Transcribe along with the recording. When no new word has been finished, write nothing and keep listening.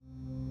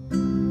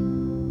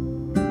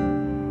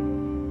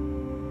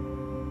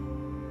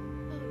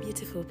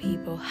beautiful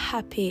people.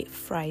 Happy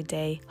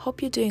Friday.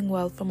 Hope you're doing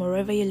well from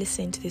wherever you're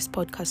listening to this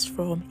podcast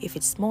from. If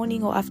it's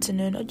morning or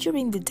afternoon or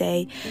during the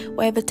day,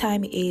 whatever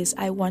time it is,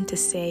 I want to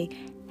say,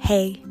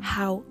 hey,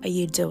 how are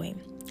you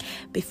doing?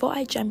 Before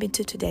I jump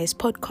into today's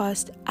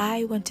podcast,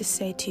 I want to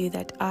say to you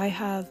that I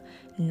have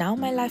Now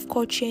My Life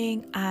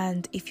coaching,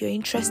 and if you're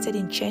interested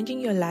in changing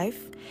your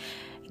life,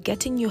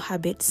 getting new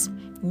habits,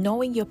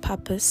 knowing your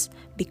purpose,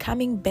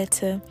 becoming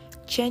better,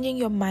 changing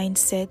your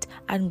mindset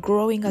and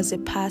growing as a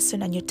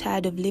person, and you're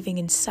tired of living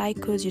in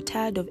cycles, you're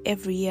tired of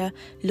every year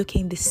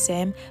looking the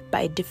same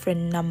by a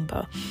different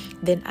number,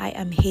 then I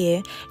am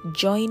here.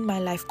 Join My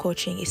Life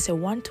coaching. It's a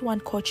one-to-one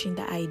coaching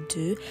that I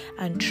do,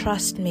 and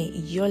trust me,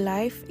 your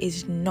life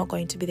is not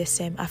going to be the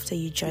same after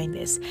you join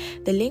this.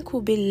 The link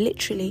will be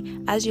literally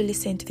as you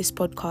listen to this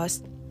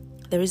podcast.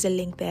 There is a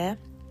link there.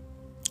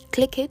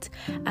 Click it,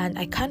 and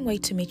I can't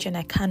wait to meet you, and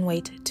I can't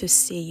wait to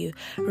see you.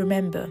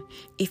 Remember,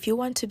 if you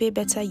want to be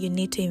better, you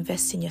need to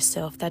invest in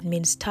yourself. That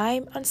means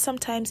time, and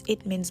sometimes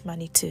it means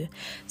money too.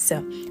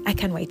 So I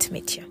can't wait to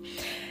meet you.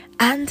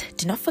 And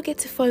do not forget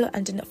to follow,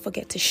 and do not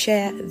forget to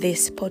share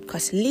this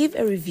podcast. Leave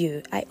a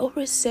review. I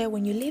always say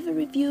when you leave a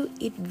review,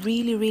 it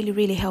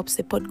really helps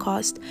the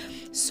podcast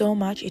so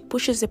much. It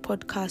pushes the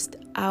podcast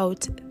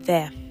out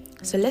there.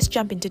 So let's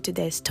jump into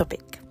today's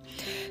topic.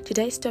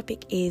 Today's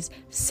topic is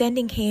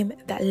sending him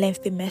that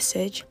lengthy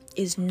message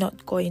is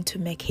not going to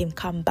make him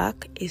come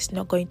back. It's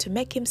not going to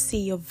make him see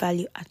your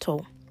value at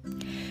all.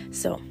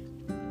 So,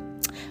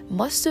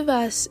 most of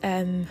us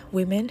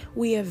women,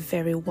 we are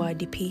very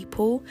wordy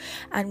people,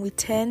 and we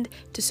tend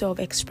to sort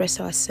of express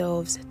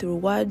ourselves through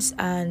words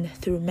and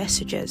through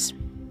messages.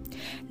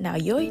 Now,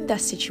 you're in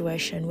that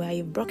situation where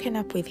you've broken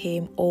up with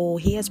him, or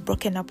he has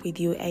broken up with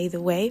you, either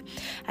way,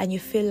 and you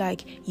feel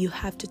like you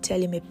have to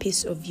tell him a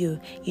piece of you.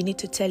 You need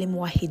to tell him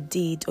what he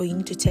did, or you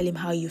need to tell him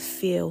how you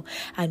feel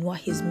and what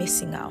he's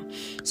missing out.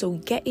 So we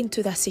get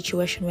into that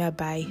situation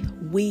whereby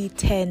we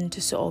tend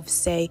to sort of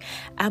say,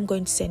 I'm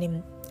going to send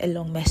him a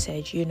long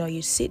message.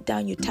 You sit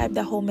down, you type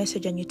the whole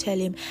message, and you tell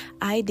him,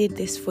 I did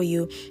this for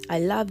you, I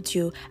loved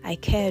you, I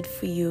cared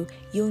for you,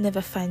 you'll never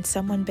find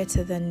someone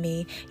better than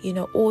me,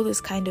 all those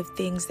kind of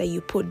things that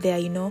you put there.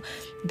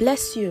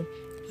 Bless you,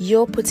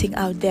 you're putting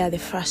out there the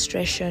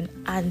frustration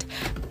and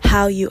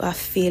how you are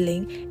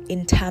feeling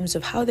in terms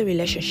of how the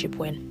relationship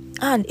went,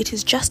 and it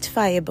is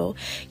justifiable.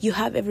 You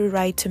have every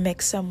right to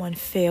make someone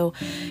feel,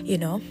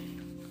 to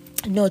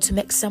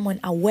make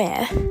someone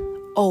aware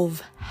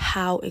of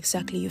how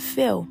exactly you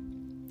feel,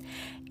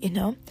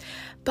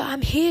 but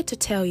I'm here to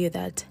tell you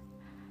that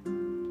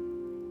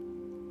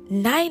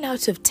 9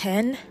 out of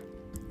 10,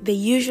 they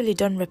usually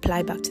don't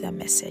reply back to that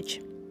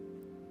message.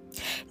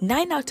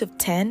 9 out of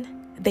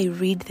 10, they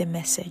read the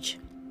message.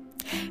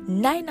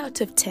 9 out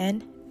of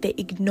 10, they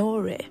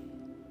ignore it.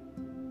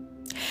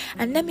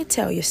 And let me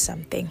tell you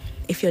something.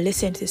 If you're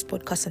listening to this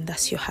podcast and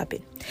that's your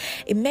habit,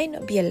 it may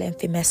not be a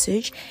lengthy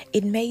message.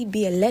 It may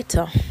be a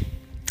letter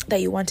that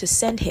you want to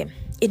send him.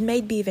 It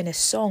may be even a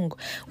song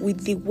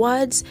with the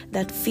words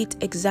that fit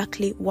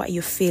exactly what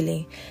you're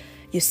feeling.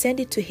 You send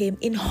it to him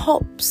in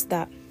hopes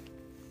that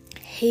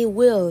he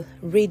will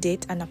read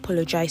it and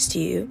apologize to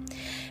you.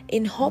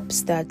 In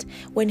hopes that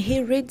when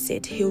he reads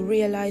it, he'll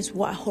realize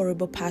what a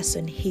horrible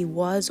person he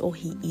was or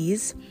he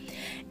is.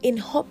 In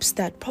hopes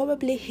that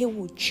probably he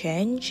will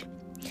change.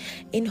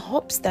 In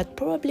hopes that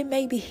probably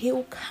maybe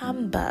he'll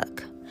come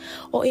back.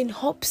 Or in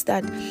hopes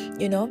that,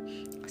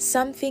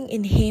 something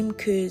in him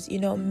could,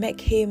 make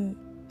him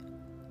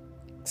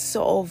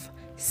sort of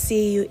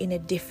see you in a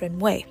different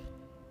way.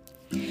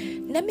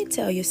 Let me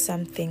tell you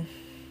something.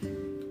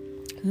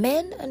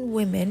 Men and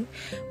women,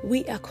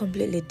 we are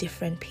completely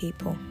different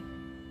people.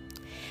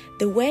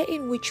 The way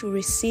in which we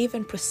receive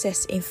and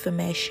process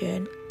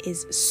information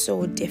is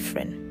so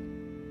different.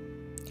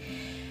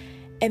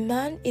 A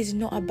man is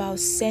not about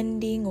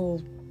sending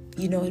or,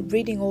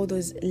 reading all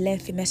those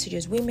lengthy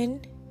messages.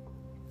 Women,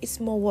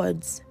 it's more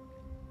words.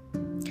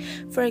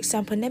 For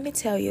example, let me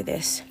tell you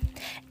this.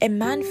 A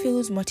man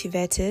feels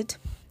motivated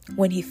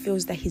when he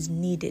feels that he's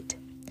needed.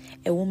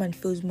 A woman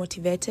feels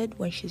motivated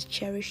when she's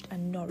cherished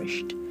and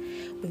nourished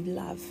with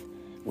love,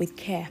 with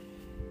care.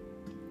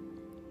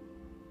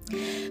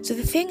 So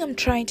the thing I'm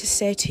trying to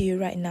say to you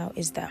right now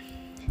is that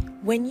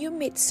when you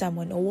meet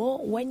someone,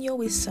 or when you're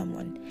with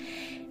someone,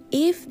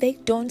 if they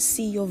don't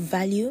see your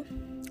value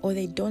or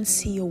they don't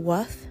see your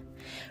worth,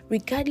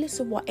 regardless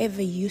of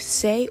whatever you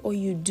say or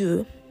you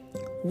do,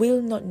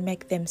 will not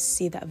make them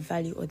see that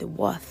value or the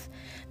worth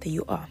that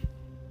you are.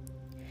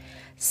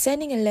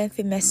 Sending a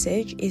lengthy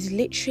message is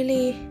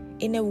literally,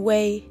 in a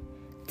way,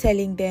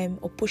 telling them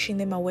or pushing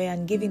them away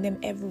and giving them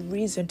every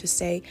reason to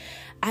say,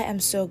 I am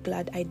so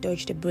glad I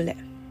dodged a bullet.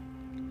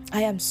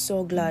 I am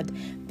so glad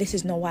this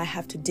is not what I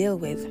have to deal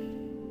with.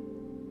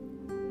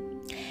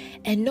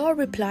 And no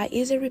reply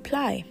is a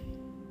reply.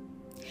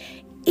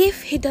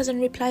 If he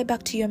doesn't reply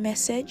back to your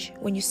message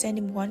when you send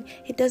him one,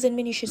 it doesn't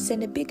mean you should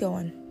send a bigger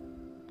one.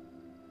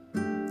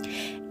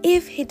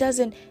 If he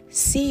doesn't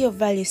see your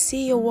value,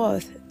 see your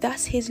worth,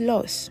 that's his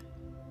loss.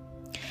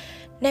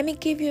 Let me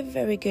give you a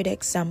very good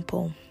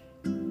example.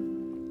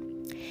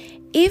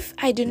 If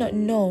I do not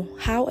know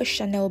how a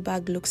Chanel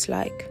bag looks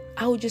like,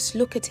 I will just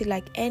look at it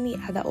like any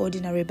other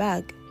ordinary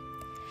bag.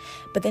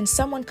 But then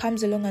someone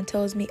comes along and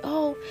tells me,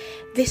 oh,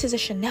 this is a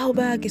Chanel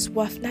bag, it's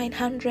worth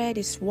 900,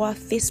 it's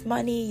worth this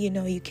money,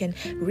 you can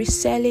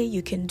resell it,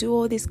 you can do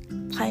all these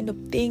kind of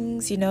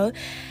things,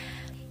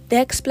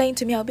 They explain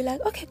to me, I'll be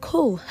like, okay,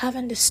 cool, I've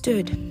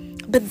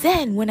understood. But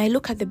then when I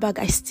look at the bag,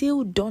 I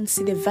still don't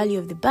see the value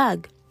of the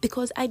bag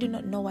because I do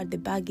not know what the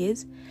bag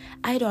is.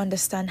 I don't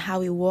understand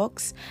how it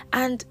works.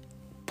 And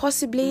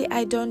possibly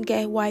I don't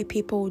get why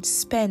people would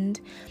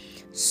spend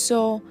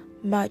so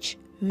much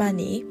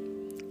money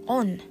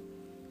on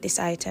this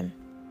item.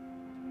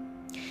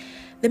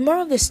 The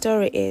moral of the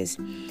story is,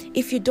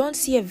 if you don't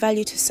see a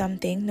value to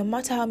something, no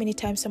matter how many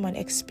times someone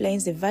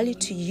explains the value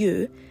to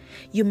you,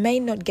 you may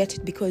not get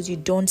it because you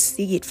don't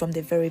see it from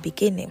the very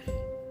beginning.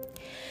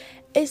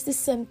 It's the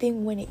same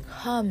thing when it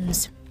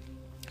comes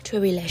to a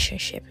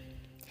relationship.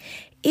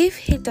 If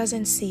he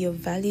doesn't see your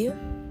value,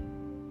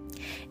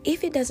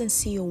 if he doesn't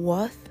see your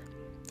worth,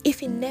 if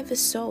he never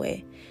saw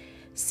it,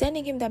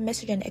 sending him that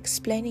message and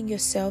explaining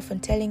yourself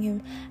and telling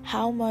him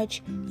how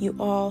much you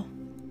are,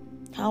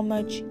 how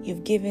much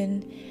you've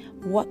given,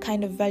 what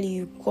kind of value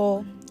you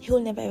got, he'll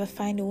never ever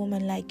find a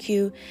woman like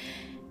you.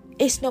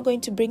 It's not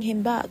going to bring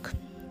him back.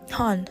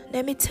 Hon,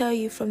 let me tell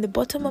you from the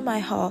bottom of my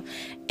heart,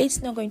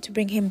 it's not going to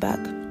bring him back.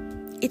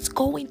 It's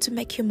going to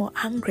make you more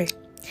angry.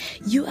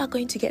 You are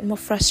going to get more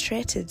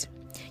frustrated.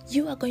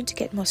 You are going to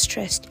get more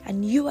stressed,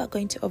 and you are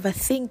going to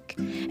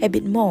overthink a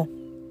bit more.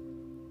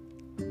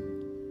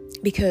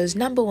 Because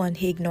number one,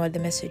 he ignored the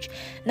message.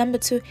 Number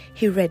two,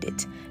 he read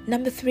it.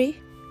 Number three,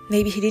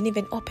 maybe he didn't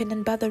even open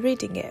and bother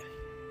reading it.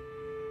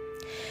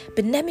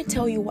 But let me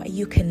tell you what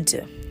you can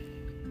do.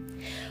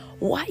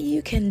 What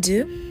you can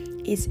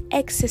do is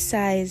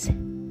exercise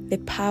the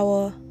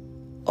power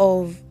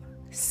of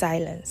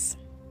silence.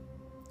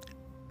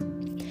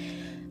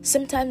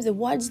 Sometimes the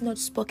words not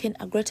spoken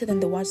are greater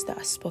than the words that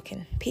are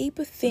spoken.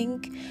 People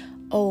think,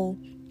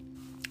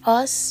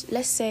 us,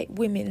 let's say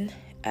women,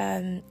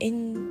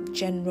 in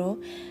general,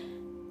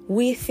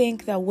 we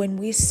think that when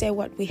we say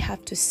what we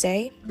have to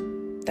say,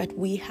 that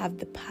we have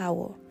the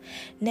power.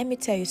 Let me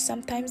tell you,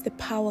 sometimes the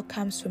power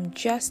comes from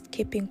just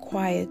keeping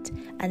quiet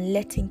and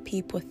letting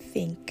people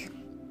think.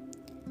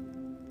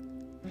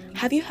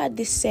 Have you heard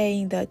this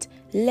saying that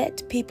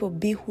let people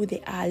be who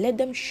they are? Let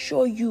them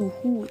show you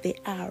who they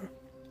are.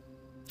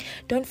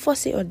 Don't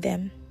force it on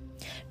them.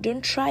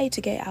 Don't try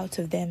to get out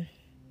of them.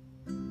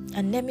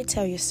 And let me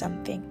tell you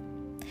something.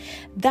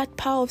 That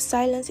power of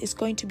silence is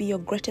going to be your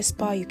greatest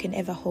power you can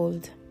ever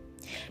hold.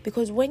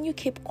 Because when you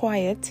keep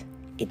quiet,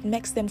 it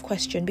makes them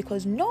question.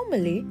 Because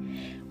normally,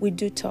 we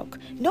do talk.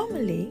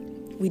 Normally,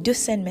 we do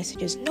send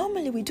messages.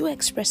 Normally, we do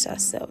express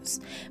ourselves.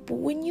 But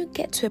when you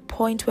get to a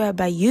point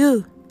whereby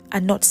you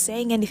are not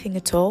saying anything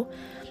at all,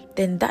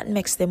 then that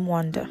makes them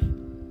wonder.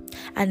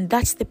 And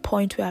that's the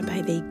point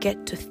whereby they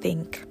get to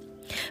think.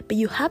 But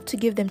you have to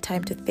give them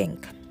time to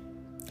think.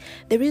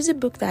 There is a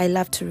book that I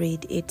love to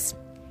read. It's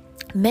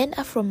Men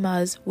Are From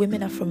Mars,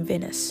 Women Are From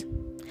Venus.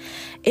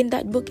 In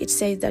that book, it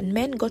says that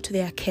men go to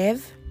their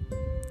cave,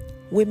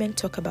 women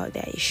talk about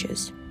their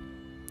issues.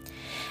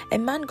 A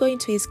man going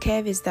to his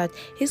cave is that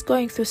he's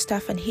going through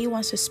stuff and he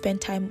wants to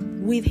spend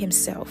time with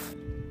himself.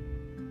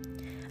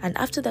 And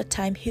after that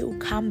time, he will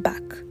come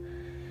back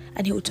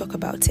and he will talk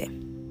about it.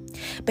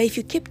 But if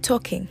you keep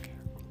talking,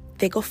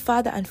 they go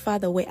farther and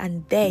farther away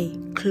and they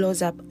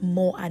close up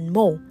more and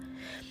more.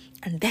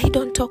 And they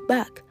don't talk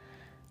back.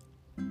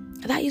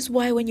 That is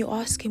why when you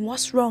ask him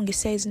what's wrong, he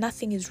says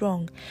nothing is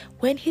wrong.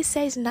 When he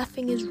says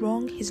nothing is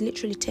wrong, he's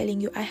literally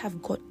telling you, I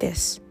have got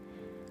this.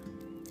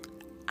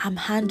 I'm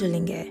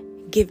handling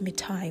it. Give me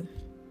time.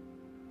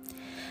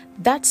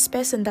 That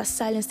space and that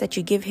silence that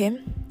you give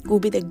him will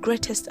be the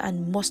greatest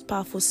and most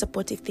powerful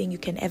supportive thing you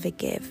can ever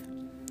give.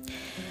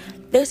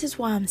 This is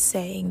why I'm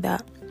saying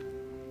that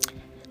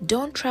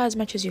don't try as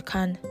much as you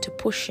can to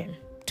push him,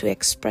 to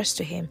express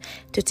to him,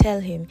 to tell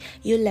him,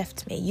 you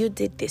left me, you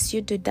did this,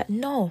 you did that.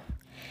 No.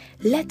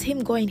 Let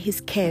him go in his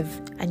cave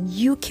and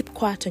you keep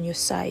quiet on your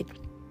side.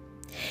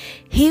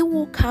 He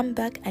will come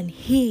back and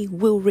he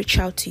will reach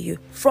out to you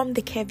from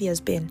the cave he has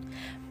been.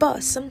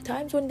 But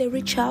sometimes when they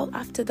reach out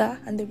after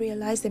that and they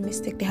realize the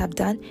mistake they have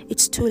done,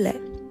 it's too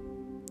late.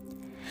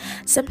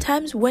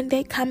 Sometimes when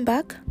they come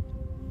back,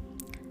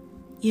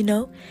 you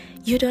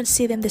don't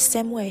see them the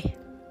same way.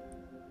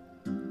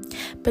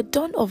 But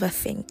don't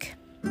overthink.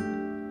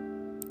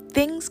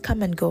 Things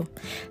come and go.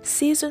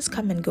 Seasons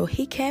come and go.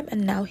 He came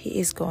and now he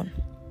is gone.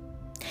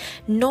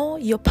 Know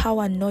your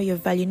power, know your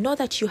value. Know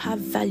that you have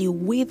value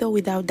with or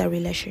without that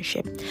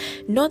relationship.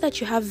 Know that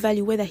you have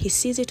value whether he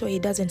sees it or he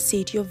doesn't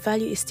see it. Your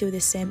value is still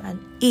the same and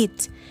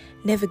it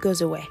never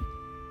goes away.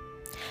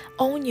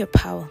 Own your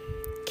power.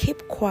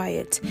 Keep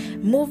quiet.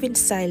 Move in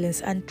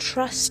silence and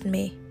trust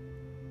me.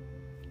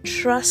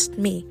 Trust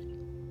me.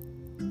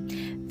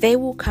 They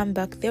will come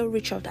back. They'll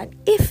reach out. And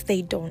if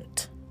they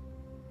don't,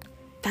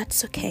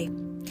 that's okay.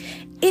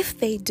 If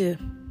they do,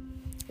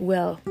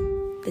 well,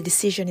 the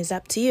decision is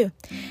up to you.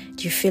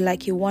 Do you feel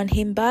like you want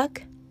him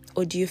back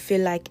Or do you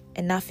feel like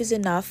enough is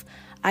enough?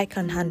 I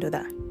can handle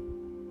that.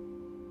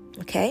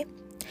 Okay?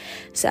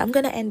 So I'm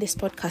going to end this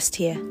podcast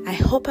here. I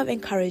hope I've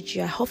encouraged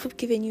you. I hope I've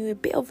given you a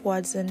bit of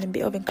words and a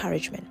bit of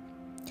encouragement.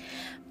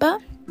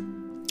 But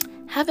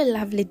have a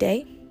lovely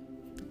day.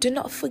 Do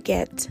not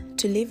forget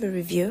to leave a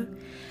review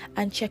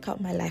and check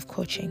out my life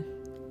coaching.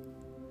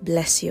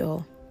 Bless you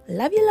all.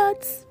 Love you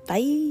lots.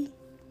 Bye.